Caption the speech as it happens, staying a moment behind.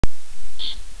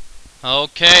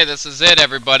Okay, this is it,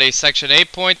 everybody. Section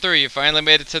 8.3. You finally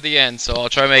made it to the end, so I'll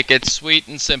try to make it sweet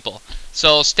and simple.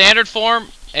 So standard form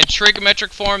and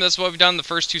trigonometric form, this is what we've done in the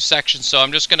first two sections. So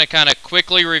I'm just going to kind of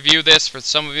quickly review this for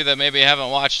some of you that maybe haven't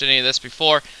watched any of this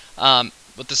before.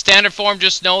 With the standard form,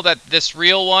 just know that this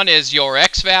real one is your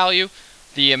x value.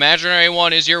 The imaginary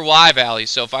one is your y value.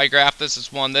 So if I graph this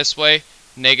as 1 this way,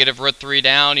 negative root 3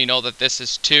 down, you know that this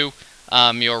is 2.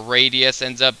 Your radius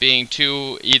ends up being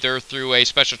 2 either through a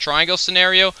special triangle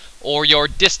scenario or your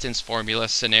distance formula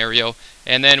scenario.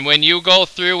 And then when you go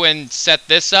through and set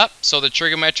this up, so the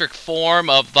trigonometric form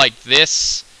of like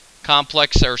this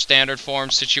complex or standard form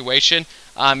situation,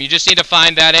 you just need to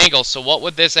find that angle. So what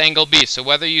would this angle be? So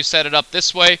whether you set it up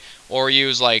this way or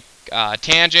use like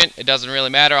tangent, it doesn't really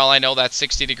matter. All I know, that's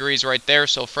 60 degrees right there.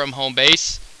 So from home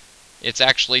base, it's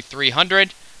actually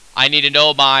 300. I need to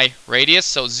know my radius,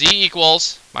 so z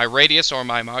equals my radius or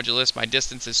my modulus, my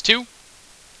distance is 2.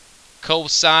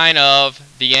 Cosine of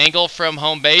the angle from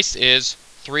home base is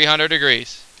 300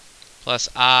 degrees plus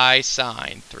I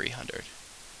sine 300.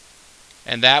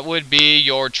 And that would be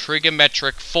your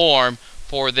trigonometric form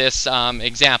for this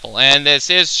example. And this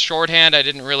is shorthand. I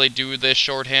didn't really do this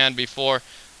shorthand before.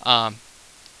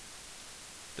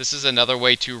 This is another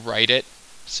way to write it.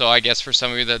 So I guess for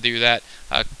some of you that do that,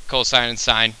 cosine and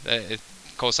sine,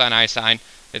 cosine I sine,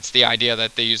 it's the idea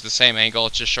that they use the same angle.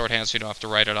 It's just shorthand so you don't have to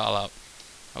write it all out.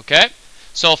 Okay?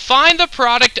 So find the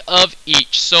product of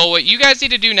each. So what you guys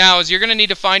need to do now is you're going to need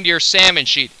to find your salmon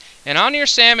sheet. And on your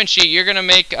salmon sheet, you're going to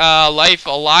make life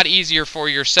a lot easier for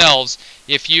yourselves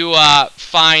if you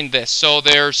find this. So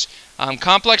there's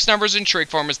complex numbers in trig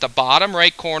form is the bottom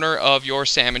right corner of your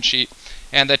salmon sheet.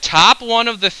 And the top one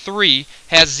of the three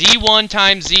has z1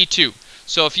 times z2.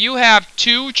 So if you have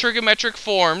two trigonometric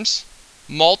forms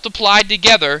multiplied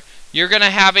together, you're going to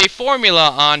have a formula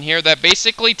on here that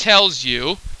basically tells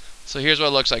you, so here's what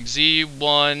it looks like,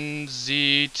 z1,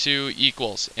 z2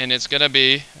 equals, and it's going to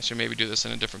be, I should maybe do this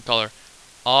in a different color,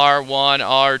 r1,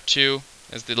 r2,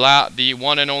 is the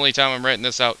one and only time I'm writing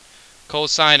this out,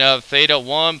 cosine of theta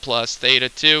 1 plus theta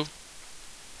 2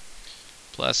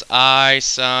 plus I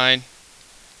sine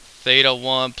theta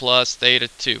 1 plus theta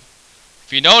 2. If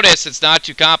you notice, it's not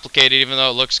too complicated, even though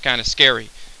it looks kind of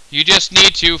scary. You just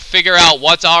need to figure out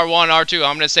what's R1, R2.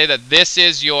 I'm going to say that this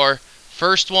is your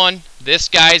first one. This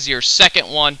guy's your second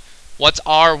one. What's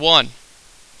R1?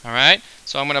 All right?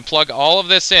 So I'm going to plug all of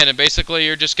this in, and basically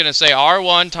you're just going to say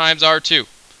R1 times R2.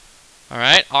 All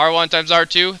right? R1 times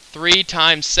R2, 3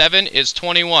 times 7 is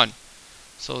 21.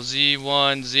 So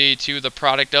Z1, Z2, the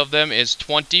product of them is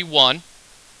 21.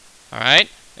 All right?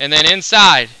 And then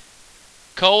inside,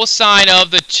 cosine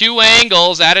of the two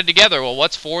angles added together. Well,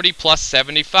 what's 40 plus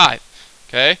 75?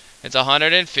 Okay, it's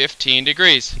 115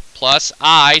 degrees. Plus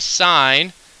I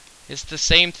sine is the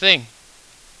same thing.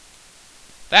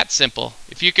 That's simple.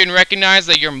 If you can recognize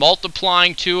that you're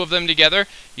multiplying two of them together,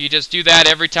 you just do that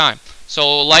every time.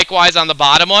 So likewise on the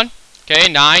bottom one, okay,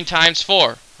 9 times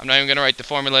 4. I'm not even going to write the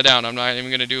formula down. I'm not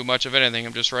even going to do much of anything.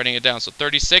 I'm just writing it down. So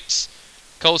 36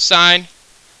 cosine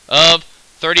of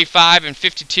 35 and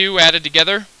 52 added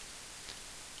together,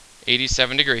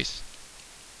 87 degrees.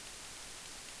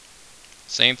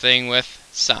 Same thing with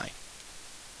sine.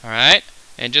 Alright?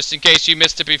 And just in case you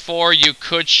missed it before, you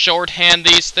could shorthand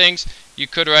these things. You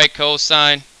could write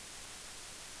cosine,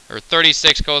 or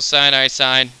 36 cosine I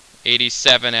sine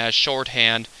 87 as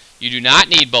shorthand. You do not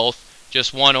need both,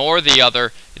 just one or the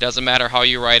other. It doesn't matter how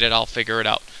you write it, I'll figure it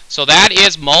out. So that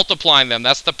is multiplying them.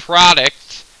 That's the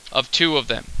product of two of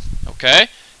them. Okay?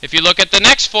 If you look at the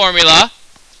next formula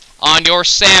on your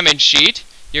salmon sheet,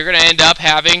 you're going to end up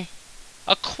having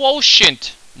a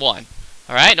quotient one.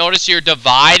 Alright? Notice you're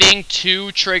dividing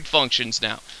two trig functions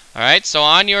now. Alright? So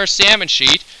on your salmon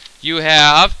sheet, you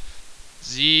have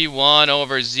z1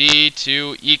 over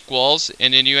z2 equals,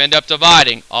 and then you end up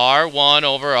dividing r1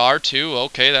 over r2.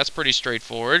 Okay, that's pretty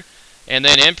straightforward. And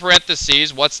then in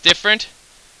parentheses, what's different?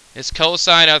 It's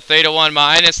cosine of theta 1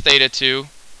 minus theta 2.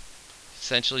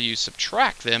 Essentially, you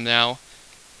subtract them now.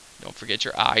 Don't forget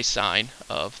your I sine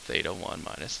of theta 1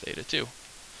 minus theta 2.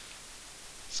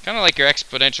 It's kind of like your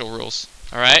exponential rules.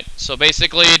 Alright, so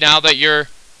basically now that you're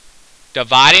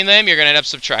dividing them, you're going to end up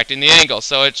subtracting the angle.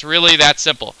 So it's really that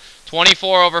simple.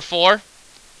 24 over 4,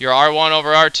 your R1 over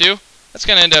R2, that's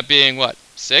going to end up being what?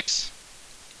 6.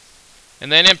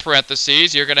 And then in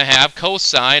parentheses, you're going to have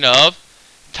cosine of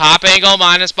top angle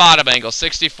minus bottom angle.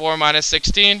 64 minus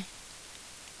 16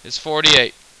 is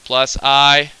 48. Plus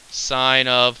I sine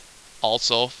of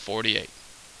also 48.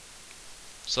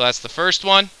 So that's the first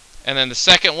one. And then the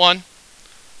second one,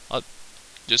 I'll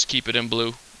just keep it in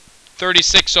blue.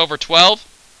 36 over 12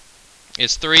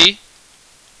 is 3.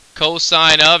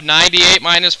 cosine of 98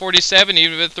 minus 47,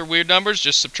 even if they're weird numbers,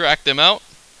 just subtract them out.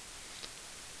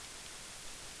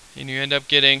 And you end up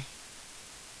getting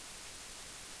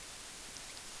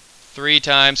 3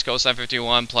 times cosine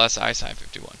 51 plus I sine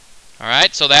 51.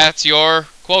 Alright, so that's your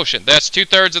quotient. That's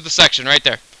 2/3 of the section right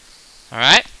there.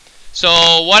 Alright,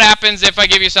 so what happens if I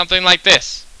give you something like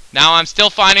this? Now I'm still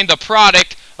finding the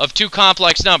product of two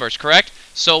complex numbers, correct?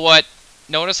 So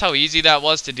notice how easy that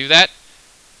was to do that?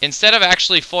 Instead of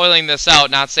actually foiling this out,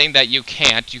 not saying that you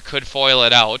can't, you could foil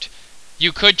it out.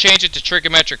 You could change it to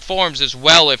trigonometric forms as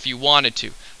well if you wanted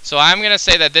to. So I'm going to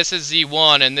say that this is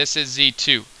Z1 and this is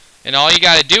Z2. And all you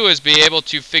got to do is be able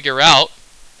to figure out,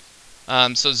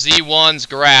 so Z1's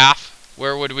graph,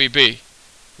 where would we be?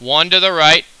 1 to the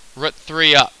right, root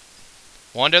 3 up.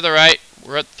 1 to the right,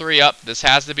 root 3 up. This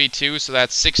has to be 2, so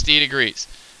that's 60 degrees.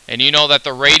 And you know that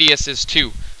the radius is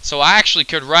 2. So I actually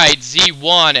could write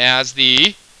Z1 as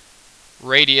the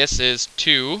radius is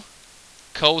 2.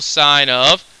 Cosine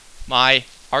of my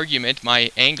argument,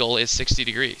 my angle, is 60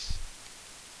 degrees.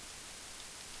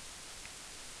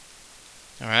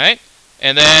 Alright,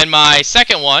 and then my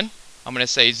second one, I'm going to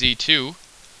say Z2.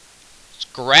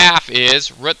 Graph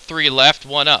is root 3 left,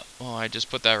 1 up. Oh, I just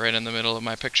put that right in the middle of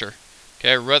my picture.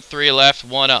 Okay, root 3 left,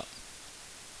 1 up.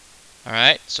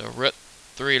 Alright, so root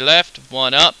 3 left,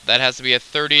 1 up. That has to be a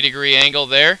 30-degree angle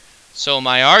there. So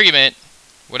my argument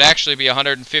would actually be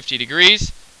 150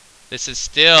 degrees. This is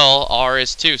still R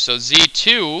is 2. So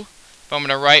Z2, if I'm going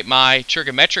to write my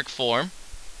trigonometric form,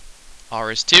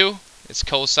 R is 2. It's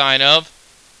cosine of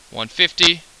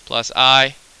 150 plus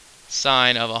I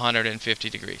sine of 150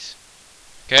 degrees.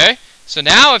 Okay? So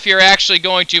now if you're actually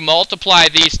going to multiply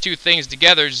these two things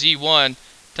together, Z1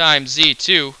 times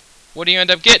Z2, what do you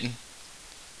end up getting?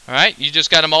 Alright, you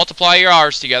just got to multiply your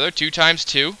R's together. 2 times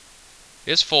 2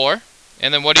 is 4.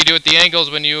 And then what do you do with the angles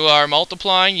when you are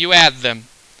multiplying? You add them.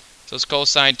 So it's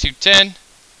cosine 210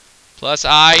 plus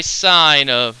I sine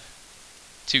of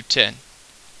 210.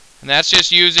 And that's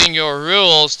just using your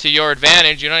rules to your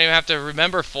advantage. You don't even have to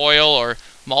remember FOIL or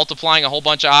multiplying a whole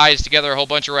bunch of i's together, a whole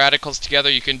bunch of radicals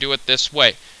together. You can do it this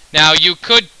way. Now you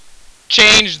could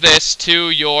change this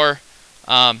to your,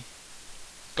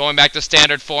 going back to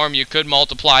standard form, you could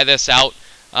multiply this out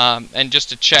and just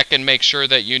to check and make sure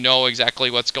that you know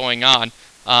exactly what's going on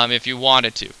if you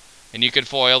wanted to. And you could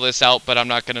FOIL this out, but I'm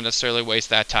not going to necessarily waste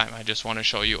that time. I just want to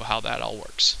show you how that all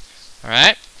works.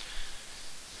 Alright?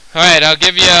 Alright, I'll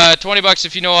give you 20 bucks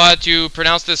if you know how to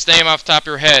pronounce this name off the top of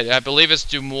your head. I believe it's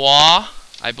Dumois.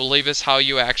 I believe is how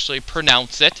you actually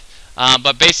pronounce it.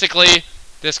 But basically,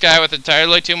 this guy with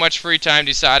entirely too much free time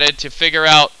decided to figure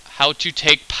out how to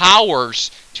take powers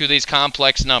to these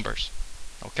complex numbers.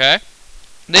 Okay?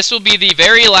 This will be the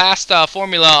very last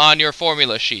formula on your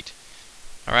formula sheet.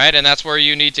 Alright, and that's where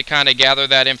you need to kind of gather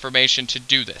that information to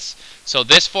do this. So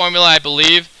this formula, I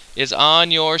believe, is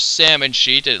on your salmon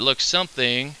sheet. It looks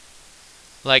something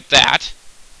like that.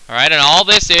 Alright, and all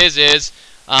this is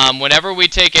whenever we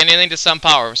take anything to some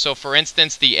power. So for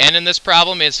instance, the n in this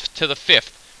problem is to the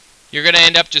 5th. You're going to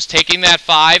end up just taking that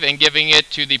 5 and giving it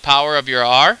to the power of your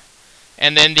r.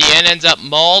 And then the n ends up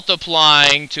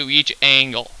multiplying to each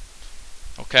angle.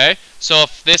 Okay? So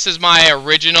if this is my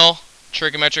original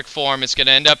trigonometric form, it's going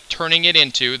to end up turning it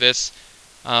into this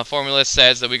formula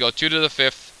says that we go 2 to the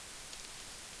 5th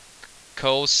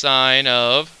cosine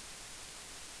of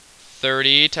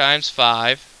 30 times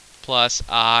 5 plus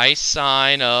I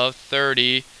sine of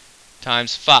 30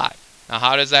 times 5. Now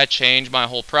how does that change my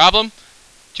whole problem?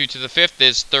 2 to the 5th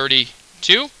is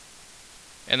 32.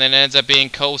 And then it ends up being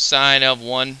cosine of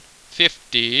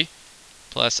 150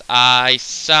 plus I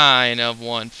sine of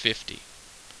 150.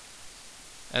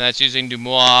 And that's using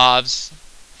Dumois'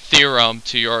 theorem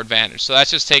to your advantage. So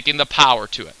that's just taking the power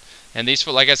to it. And these,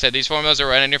 like I said, these formulas are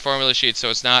right on your formula sheet, so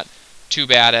it's not too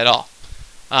bad at all.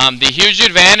 The huge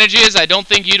advantage is I don't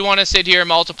think you'd want to sit here and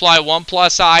multiply 1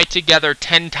 plus I together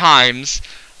 10 times,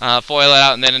 FOIL it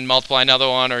out, and then multiply another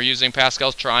one, or using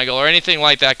Pascal's triangle, or anything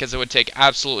like that, because it would take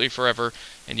absolutely forever,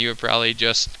 and you would probably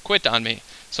just quit on me.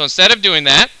 So instead of doing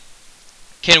that,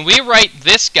 can we write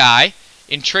this guy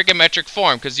in trigonometric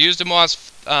form? Because use Dumois'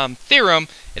 theorem,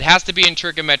 it has to be in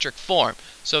trigonometric form.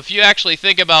 So if you actually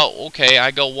think about, okay,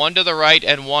 I go 1 to the right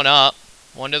and 1 up,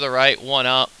 1 to the right, 1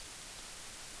 up.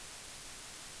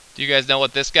 Do you guys know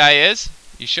what this guy is?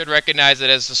 You should recognize it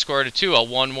as the square root of 2, a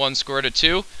 1, 1 square root of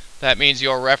 2. That means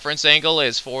your reference angle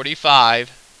is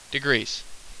 45 degrees.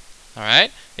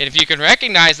 Alright? And if you can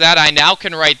recognize that, I now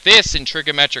can write this in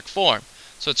trigonometric form.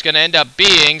 So it's going to end up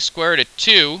being square root of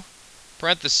 2,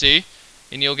 parenthesis,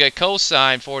 and you'll get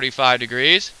cosine 45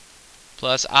 degrees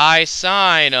plus I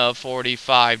sine of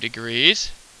 45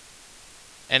 degrees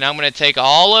and I'm going to take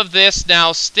all of this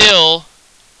now still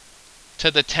to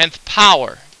the 10th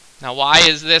power. Now why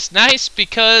is this nice?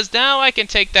 Because now I can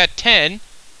take that 10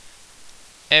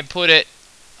 and put it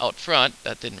out front.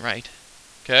 That didn't write.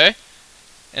 Okay?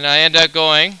 And I end up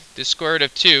going the square root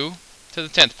of 2 to the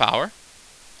 10th power.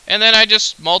 And then I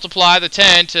just multiply the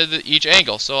 10 to each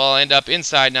angle. So I'll end up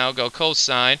inside now, go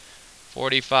cosine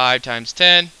 45 times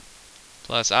 10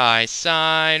 plus I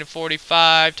sine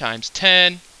 45 times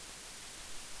 10.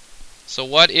 So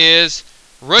what is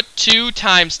root 2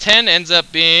 times 10 ends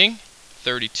up being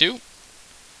 32.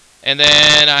 And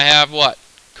then I have what?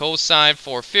 Cosine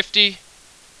 450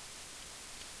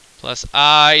 plus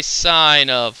I sine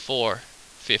of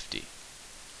 450.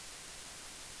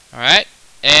 Alright?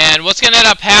 And what's going to end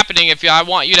up happening if I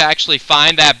want you to actually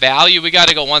find that value, we got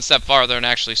to go one step farther and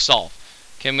actually solve.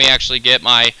 Can we actually get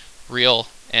my real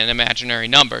and imaginary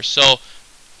numbers? So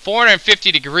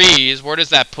 450 degrees, where does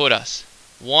that put us?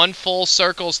 One full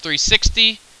circle is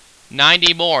 360,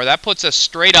 90 more. That puts us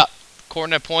straight up,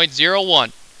 according to point 0,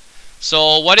 1.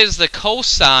 So what is the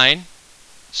cosine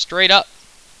straight up?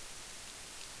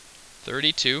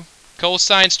 32.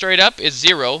 Cosine straight up is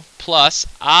 0 plus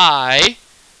I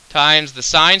times the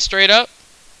sine straight up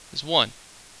is 1.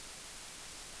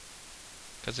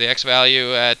 Because the x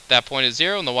value at that point is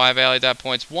 0 and the y value at that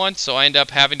point is 1. So I end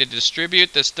up having to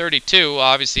distribute this 32.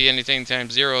 Obviously anything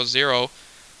times 0 is 0.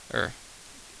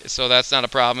 So that's not a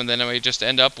problem. And then we just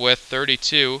end up with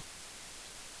 32i.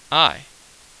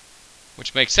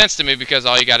 Which makes sense to me because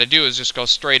all you got to do is just go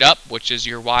straight up, which is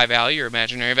your y value, your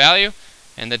imaginary value.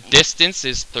 And the distance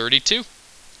is 32,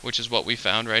 which is what we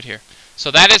found right here.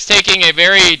 So that is taking a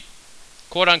very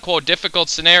quote-unquote difficult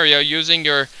scenario using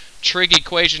your trig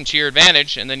equation to your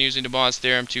advantage and then using de Morgan's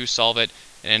theorem to solve it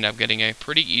and end up getting a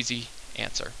pretty easy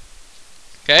answer.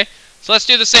 Okay, so let's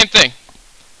do the same thing.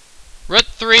 Root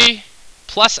 3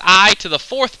 plus I to the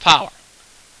 4th power.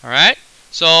 Alright,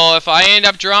 so if I end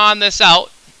up drawing this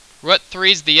out, root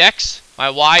 3 is the x, my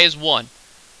y is 1.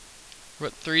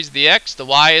 Root 3 is the x, the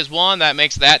y is 1, that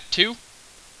makes that 2.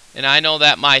 And I know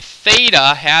that my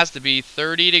theta has to be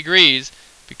 30 degrees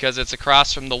because it's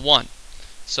across from the 1.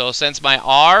 So since my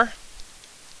r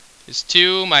is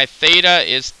 2, my theta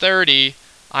is 30,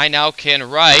 I now can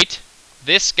write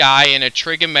this guy in a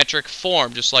trigonometric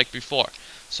form just like before.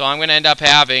 So I'm going to end up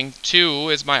having 2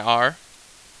 is my r,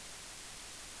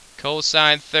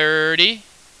 cosine 30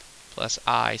 plus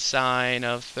I sine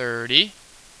of 30.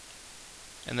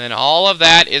 And then all of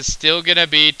that is still going to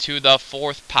be to the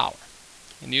 4th power.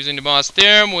 And using de Morgan's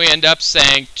theorem, we end up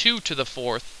saying 2 to the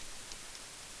 4th.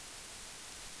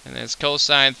 And then it's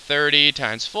cosine 30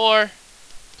 times 4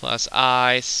 plus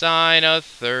I sine of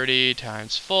 30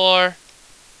 times 4.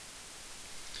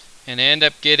 And end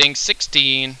up getting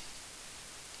 16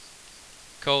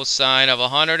 cosine of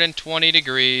 120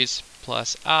 degrees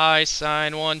plus I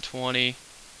sine 120.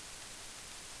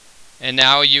 And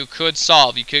now you could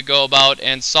solve. You could go about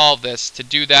and solve this. To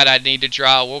do that, I'd need to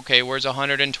draw, okay, where's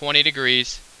 120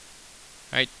 degrees?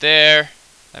 Right there.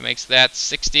 That makes that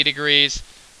 60 degrees.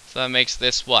 So that makes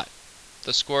this what?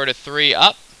 The square root of 3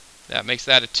 up. That makes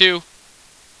that a 2. And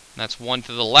that's 1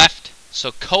 to the left.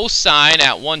 So cosine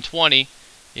at 120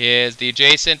 is the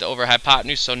adjacent over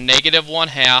hypotenuse, so negative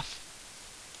 1/2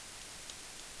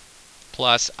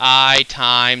 plus I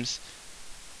times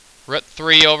root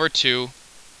 3 over 2.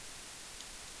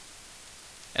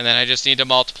 And then I just need to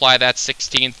multiply that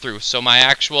 16 through. So my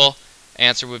actual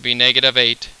answer would be negative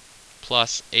 8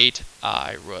 plus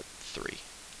 8I root 3.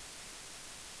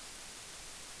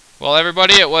 Well,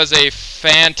 everybody, it was a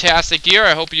fantastic year.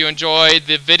 I hope you enjoyed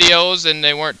the videos and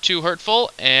they weren't too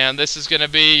hurtful. And this is going to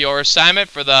be your assignment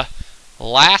for the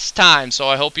last time. So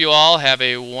I hope you all have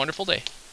a wonderful day.